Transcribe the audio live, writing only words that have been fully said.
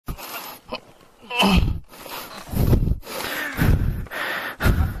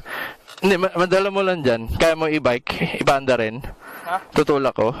Hindi, madala mo lang dyan. Kaya mo i-bike, ipaanda rin. Ha?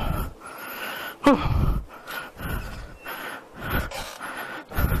 Tutulak ko.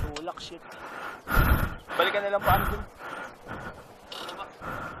 Tulak, shit. Balikan nilang paano dun.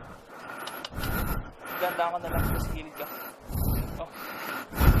 Ganda ko na lang sa gilid ka. Oh.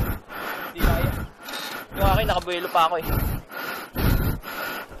 Hindi kaya. Yung akin, nakabuelo pa ako eh.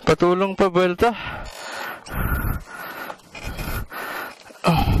 Patulong pa, Belta.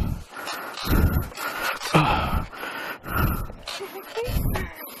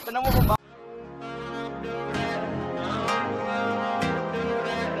 Tanong mo ko ba?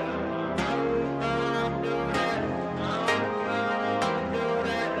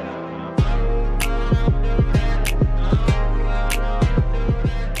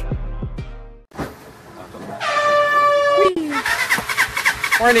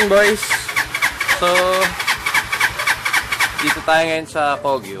 Morning boys! So, dito tayo ngayon sa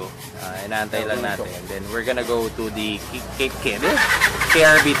Kogyo. Inaantay lang natin. And then we're gonna go to the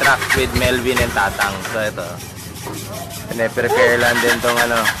KRB track with Melvin and Tatang. So ito. Pine-prepare lang din tong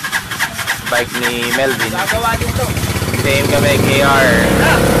bike ni Melvin. Same kami KR.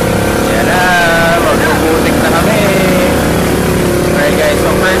 Yan na! Magpuputik na kami! Alright guys, so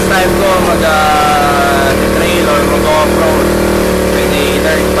first time ko mag-trail or mag-off-road.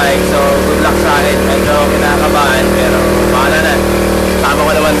 Third bike, so good luck sa akin. Medyo kinakabahan pero bahala na. Tama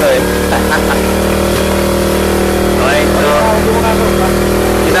ko naman to eh. Okay, so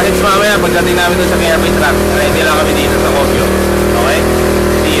kita-kits mamaya pagdating namin doon sa KRB track. Ready lang kami dito sa Kogyo. Okay?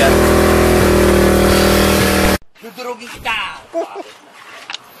 See ya. Dudurugin ka!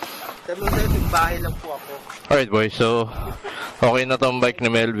 Sabi mo sa'yo, bahay lang po ako. Alright boys, so okay na tong bike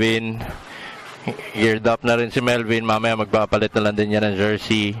ni Melvin. Geared up na rin si Melvin. Mamaya magpapalit na lang din niya ng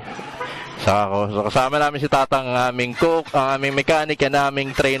jersey. Saka ako. So kasama namin si Tatang, ang aming cook, ang aming mechanic, and aming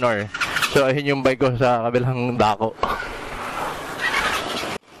trainer. So ayun yung bike ko sa kabilang dako.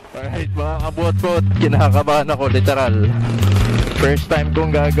 Alright mga kabot-bot, kinakabahan ako literal. First time kong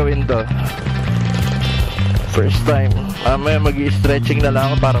gagawin to. First time. Mamaya mag-i-stretching na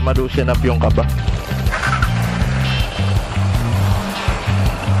lang ako para ma-loosen up yung kaba.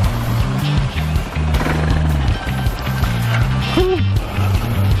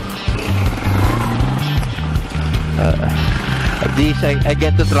 At least I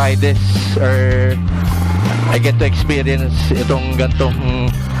get to try this, or I get to experience itong gantong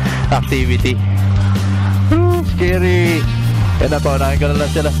activity. Scary. Yan na po, unahin ko na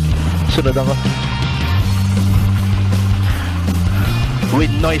lang sila. Sunod ako.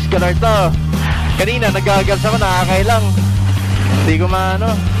 With noise color to. Kanina nagagals ako, nakakailang. Hindi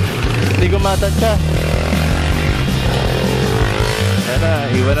ko matansya. Yan na,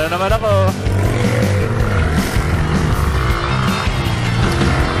 iwan na naman ako.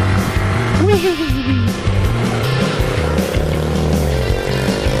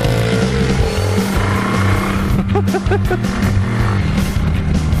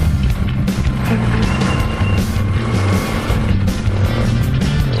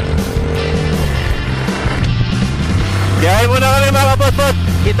 Biyahe muna kami mga kapot-pot.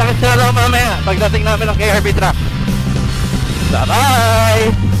 Kita-kits na lang mamaya pagdating namin ng KRB track. Bye-bye!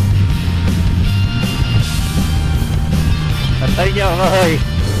 Antay niyo ako, hoy.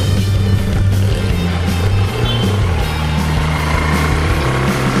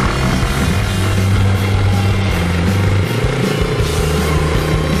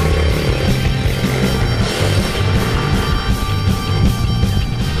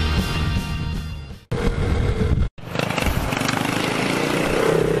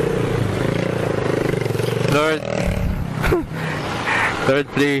 Lord, Lord,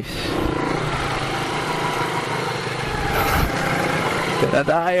 please. Kaya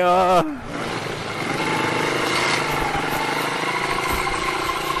tayo.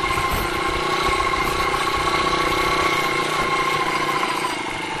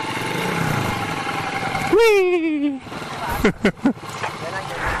 Whee!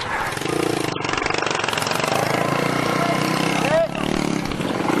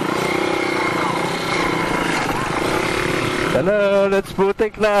 Hello, let's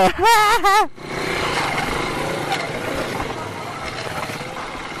putik na.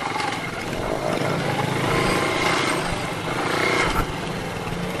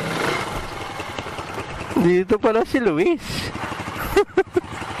 Dito pala si Luis.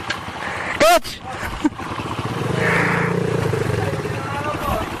 Coach!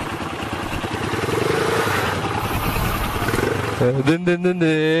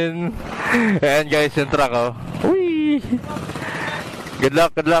 Dun. Ayan guys, yung truck oh. Uy! Good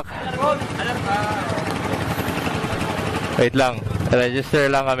luck, good luck. Wait lang, register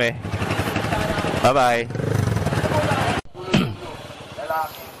lang kami. Bye-bye.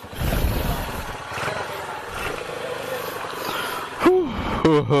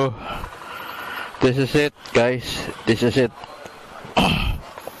 This is it, guys. This is it.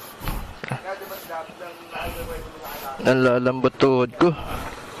 Nalalambot tuhod ko.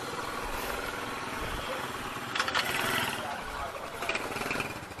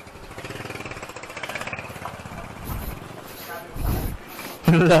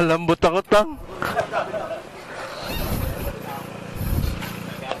 Nalalambot ako, tang.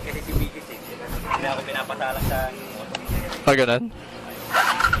 Kasi si Bigis eh. Hindi ako pinapasalang sa moto. Ah, ganun?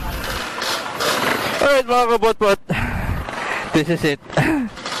 Alright, mga kabotpot. This is it.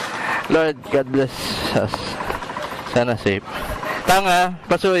 Lord, God bless us. Sana safe. Tanga,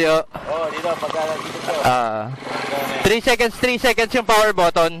 pasuyo. Oo, dito. Pagka dito siya. 3 seconds yung power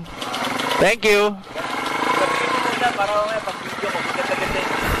button. Thank you. Sabihin mo muna para mamaya pag video ko. Bigat-bigat eh.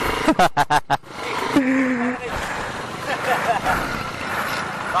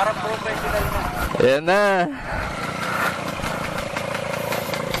 Parang professional na. Ayan na.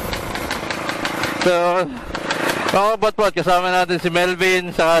 So, mga kabotpot, kasama natin si Melvin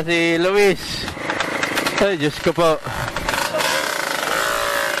saka si Luis. Ay, Diyos ko po.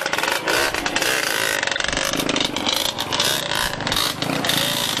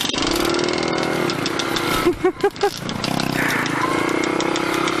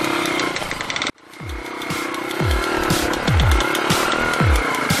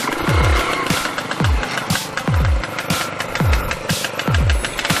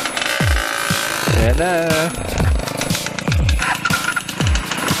 Ayan na.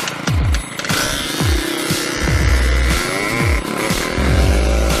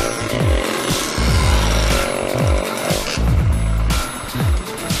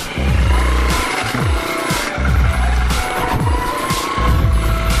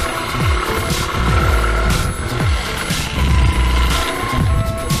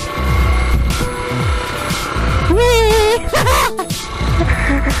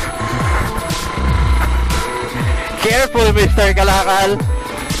 Careful, Mr. Kalakal.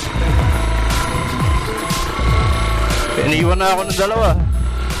 Iniwan na ako ng dalawa.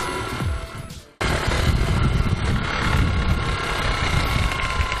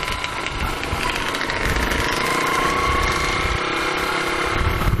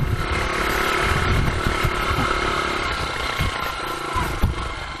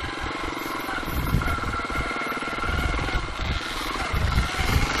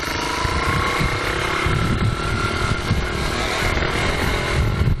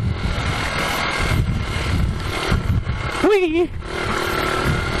 Wee!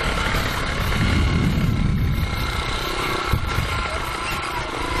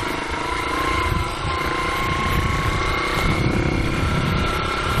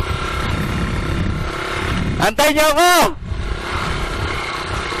 Antay niyo ako!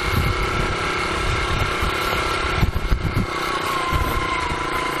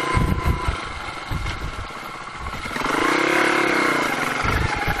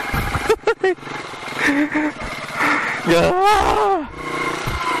 Yeah.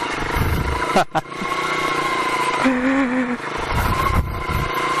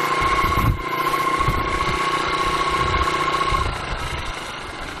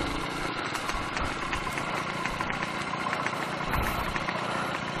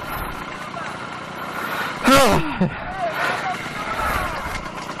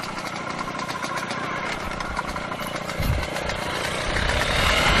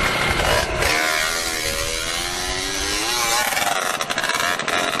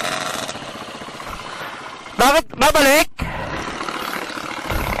 Bakit babalik?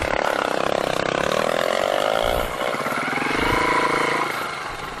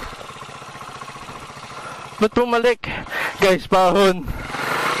 Ba't bumalik? Guys, pahon.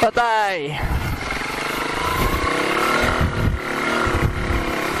 Patay.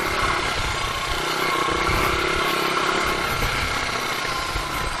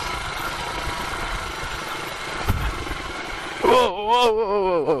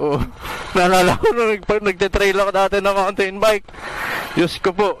 Whoa. Naalala ko nung nagte-trail ako dati ng mountain bike. Diyos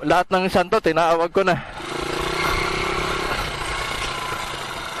ko po, lahat ng santo tinawag ko na.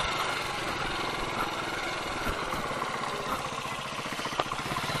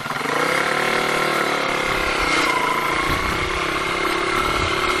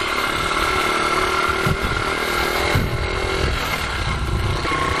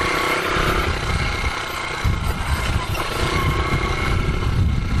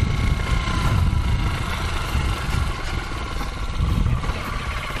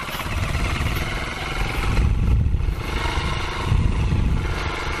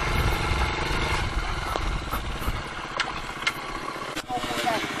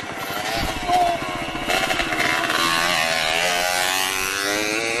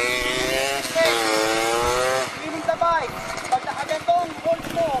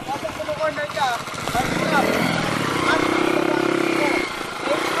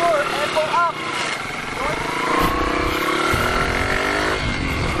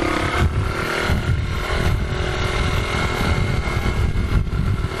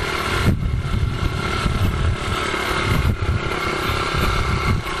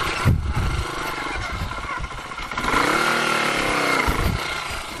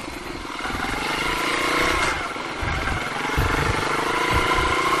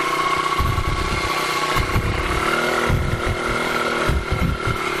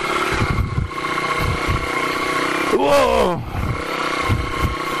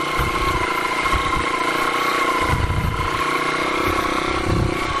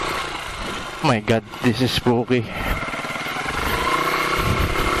 my god, this is spooky.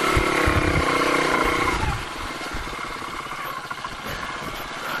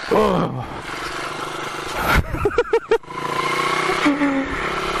 Oh.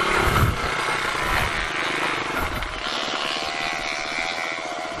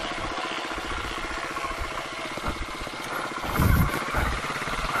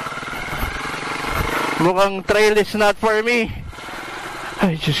 Mukhang trail is not for me.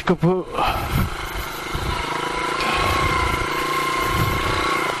 Ay, Diyos ko po.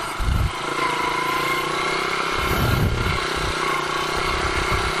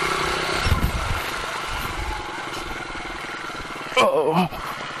 Oh.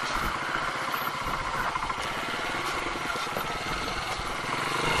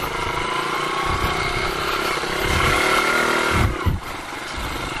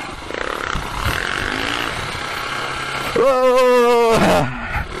 Oh.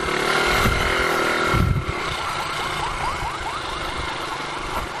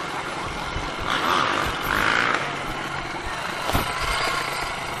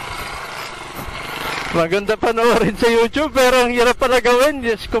 Maganda panoorin sa YouTube pero ang hirap pala gawin.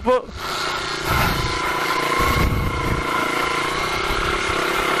 Diyos ko po.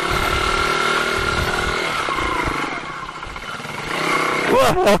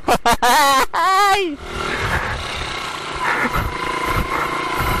 Wow.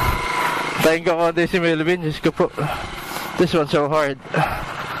 Tayin ko konti si Melvin. Diyos ko po. This one's so hard.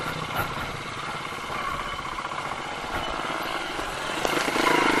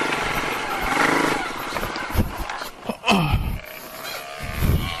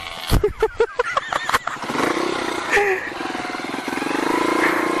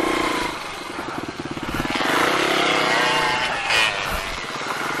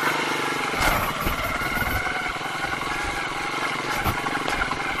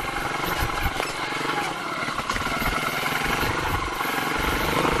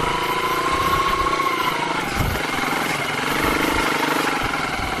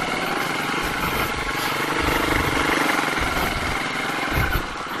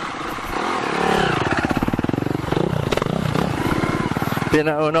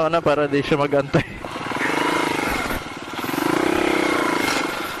 Pinauna ko na para di siya mag-antay.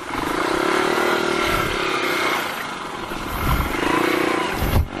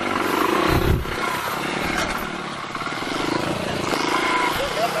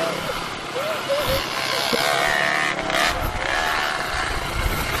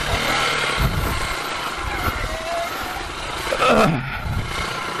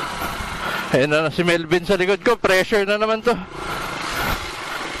 Ayan na si Melvin sa likod ko. Pressure na naman to.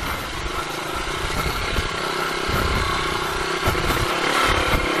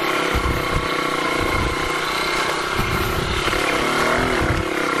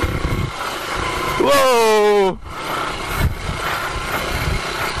 Whoa!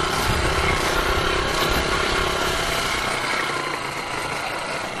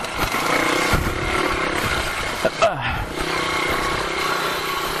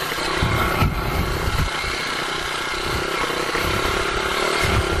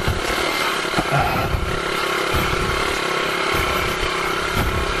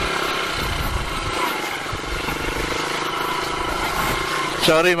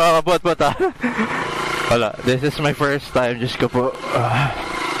 Sorry mga kapotpot ha. Wala, this is my first time. Diyos ko po.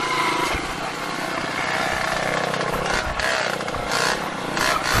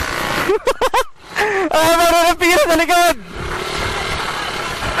 Meron ng pira sa likod!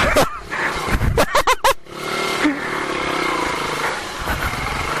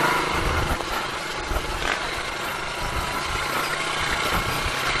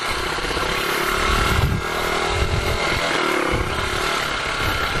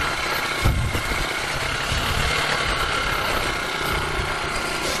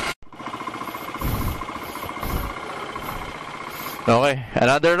 Okay,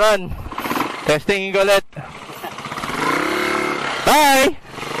 another run. Testing ulit. Bye!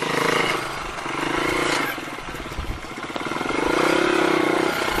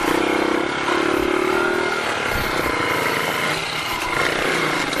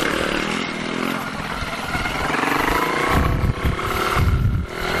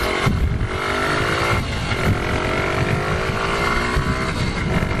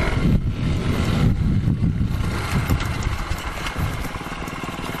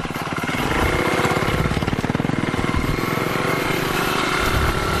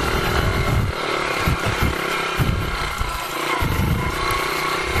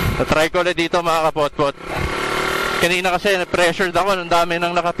 Try ko ulit dito mga kapotpot. Kanina kasi pressured ako, nung dami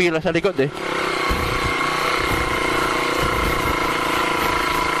nang nakapila sa likod eh.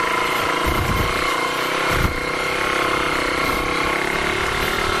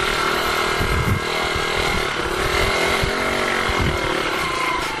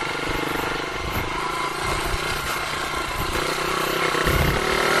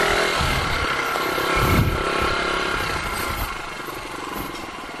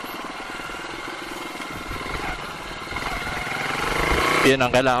 Yun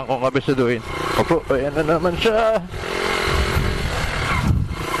ang kailangan kong kabisuduhin. Opo, ayan na naman siya.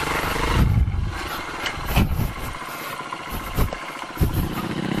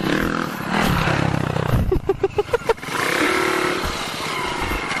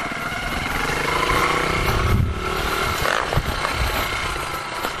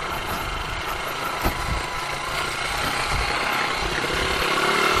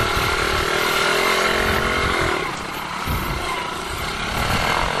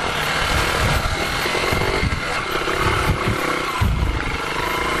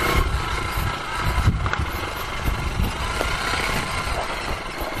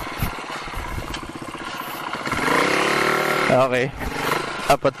 Okay.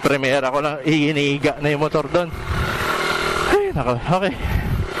 Dapat premiere ako lang. Iniiga na yung motor doon. Ay, nako. Okay.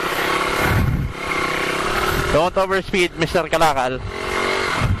 Don't overspeed, Mr. Kalakal.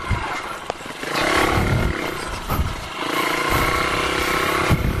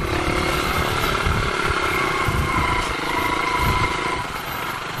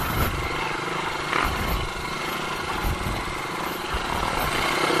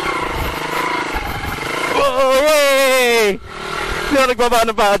 Hindi ako nagbaba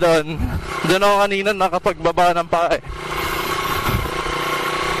ng paa doon. Doon ako kanina nakapagbaba ng paa eh.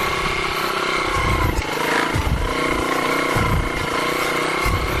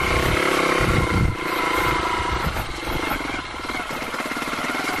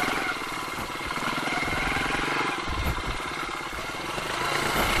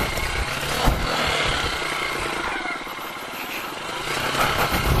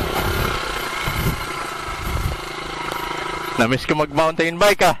 Namiss ko mag-mountain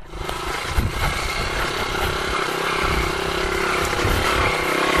bike ah.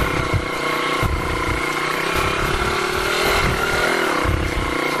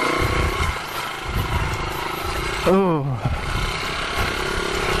 Oh.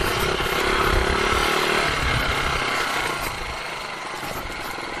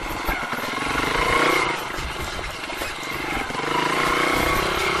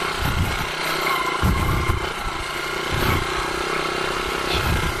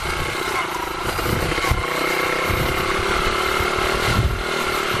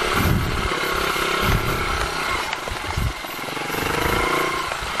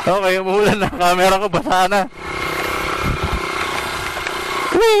 Okay, umuulan na. Camera ko basa na.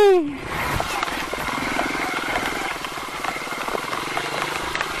 Whee!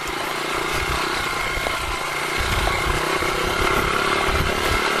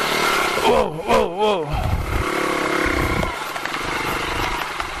 Whoa, whoa, whoa.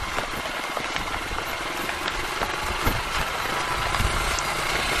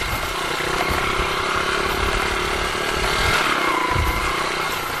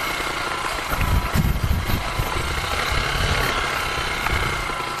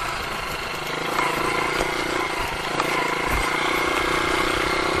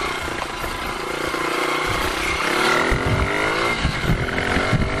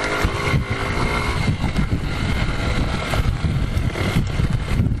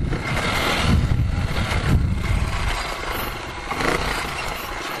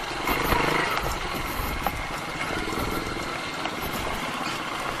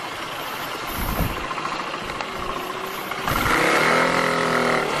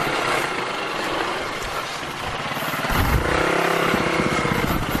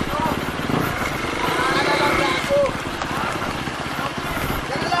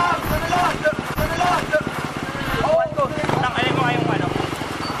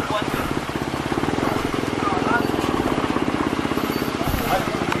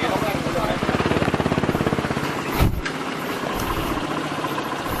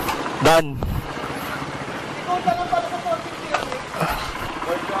 Done.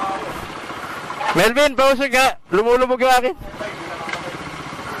 Melvin, pausag ka. Lumulubog yung akin.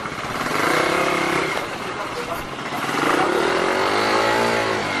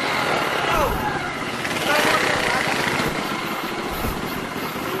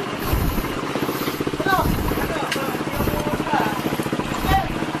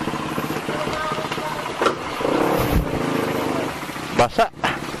 Basa.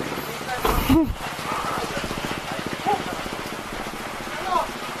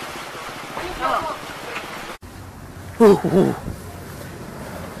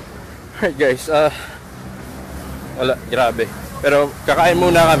 Alright guys, wala, grabe. Pero kakain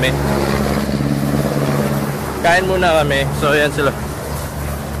muna kami. Kain muna kami. So yan sila.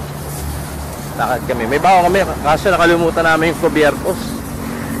 Lakad kami. May bawa kami kasi nakalimutan namin yung kubiertos.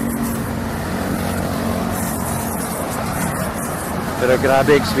 Pero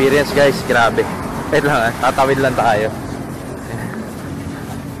grabe experience guys, grabe. Wait lang tatawid lang tayo.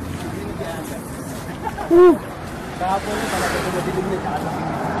 Kahapon na talaga dumadilim na tsaka lang.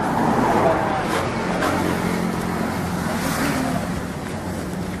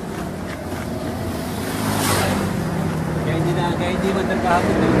 Kaya hindi man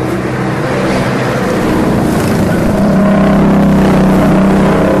kahapon.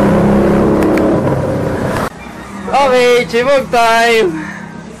 Okay, chibog time!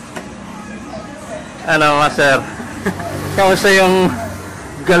 Ano, master? Kamusta yung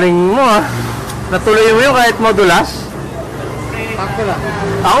galing mo, ha? Natuloy mo yun kahit madulas? Sakto lang.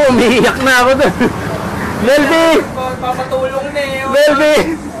 Ako, umiiyak na ako dun. Melby! Papatulong na eh. Melby!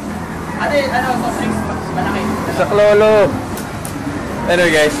 Ano, sa 6 months, malaki. Sa klolo.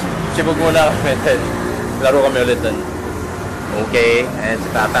 Anyway guys, chibog muna kami. Laro kami ulit dun. Okay, ayan si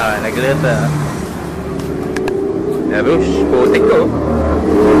Tata, nag-luto. Narush, putik ko.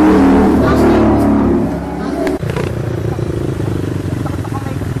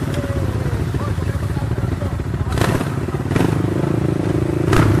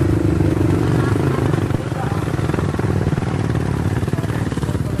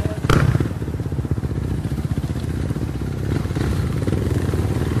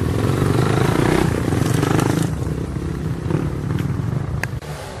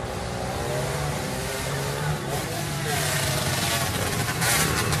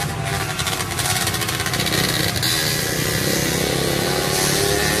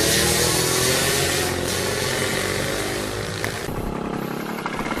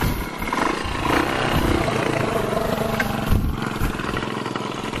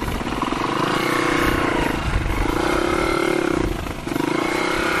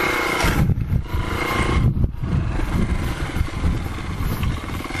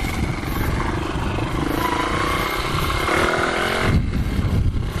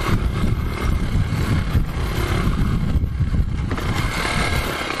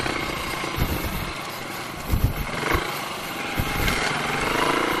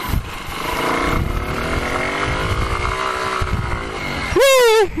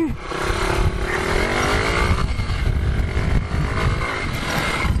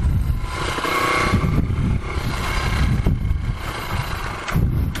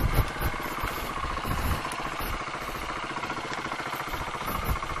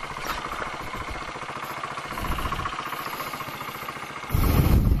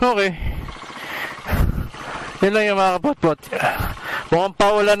 Okay. Yun lang yung mga kapotpot. Mukhang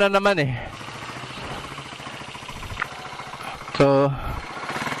paulan na naman eh. So,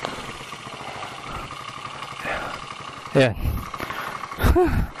 ayan.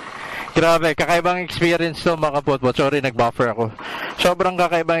 Grabe, kakaibang experience to mga kapotpot. Sorry, nag-buffer ako. Sobrang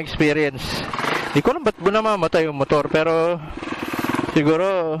kakaibang experience. Hindi ko alam ba't namamatay yung motor, pero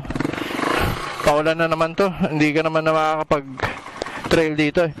siguro paulan na naman to. Hindi ka naman na makakapag-trail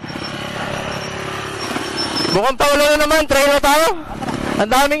dito eh. Mukhang paulan na naman, trail na tayo.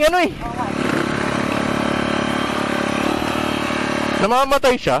 Ang daming ano eh.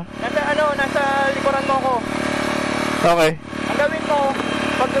 Namamatay siya? Nasa likuran mo ako. Okay. Ang gawin mo,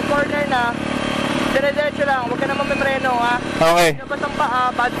 pag corner na, dire-diretso lang, huwag ka naman matreno ha. Okay. Labas ang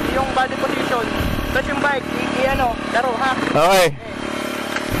yung body position. Tapos yung bike, laro ha. Okay.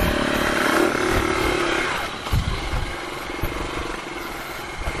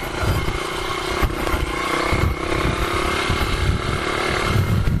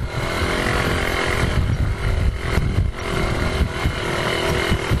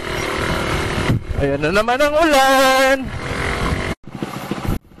 Ayan na naman ang ulan.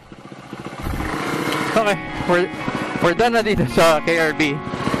 Okay, we're done na dito sa KRB.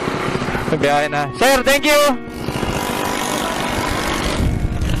 Pabiyahe na. Sir, thank you!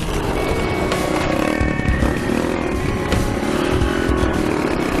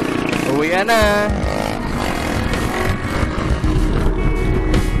 Uwi na.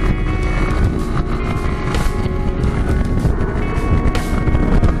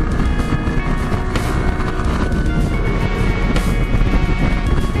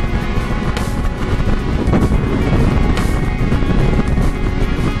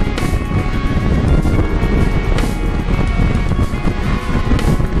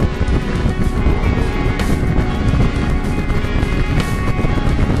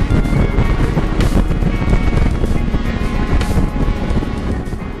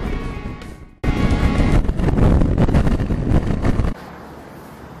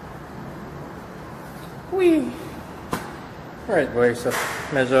 Alright boys, so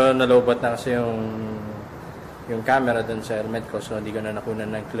medyo nalobot na kasi yung camera dun sa helmet ko, so hindi ko na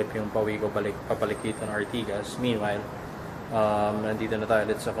nakunan ng clip yung pawi ko papalik dito ng Ortigas. Meanwhile, nandito na tayo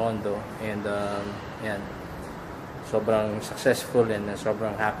ulit sa condo and yan. sobrang successful and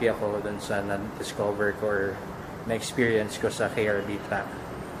sobrang happy ako dun sa na-discover ko or na-experience ko sa KRB track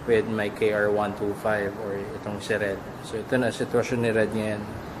with my KR125 or itong si Red. So ito na sitwasyon ni Red ngayon.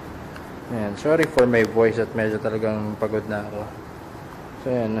 Ayan. Sorry for my voice at medyo talagang pagod na ako.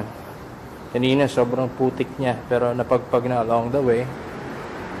 So ayan. Kanina sobrang putik niya pero napagpag na along the way.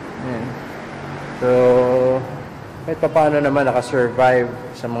 Ayan. So kahit paano naman nakasurvive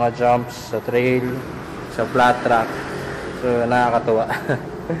sa mga jumps, sa trail, sa flat track. So nakakatuwa.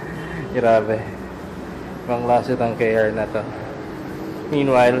 Grabe. Ibang klase ang KR na to.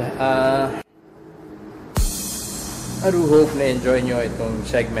 Meanwhile, I do hope na enjoy nyo itong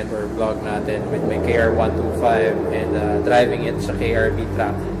segment or vlog natin with my KR125 and driving it sa KRB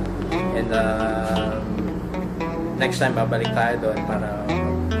track. And next time babalik tayo doon para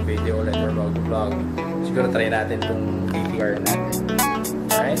video ulit or vlog. Siguro try natin itong DTR natin.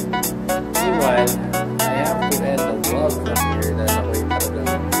 Alright? Meanwhile, I have to end the vlog from here dahil ako'y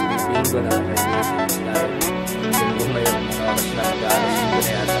talagang feeling ko na may business na feeling ko may oras na mag-aaras ko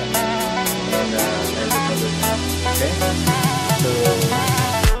na yata. And meron pa doon. Okay? So,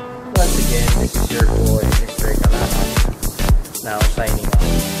 once again, this is your boy, Mr. Kalaman. Now signing off.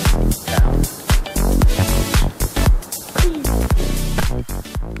 Ciao.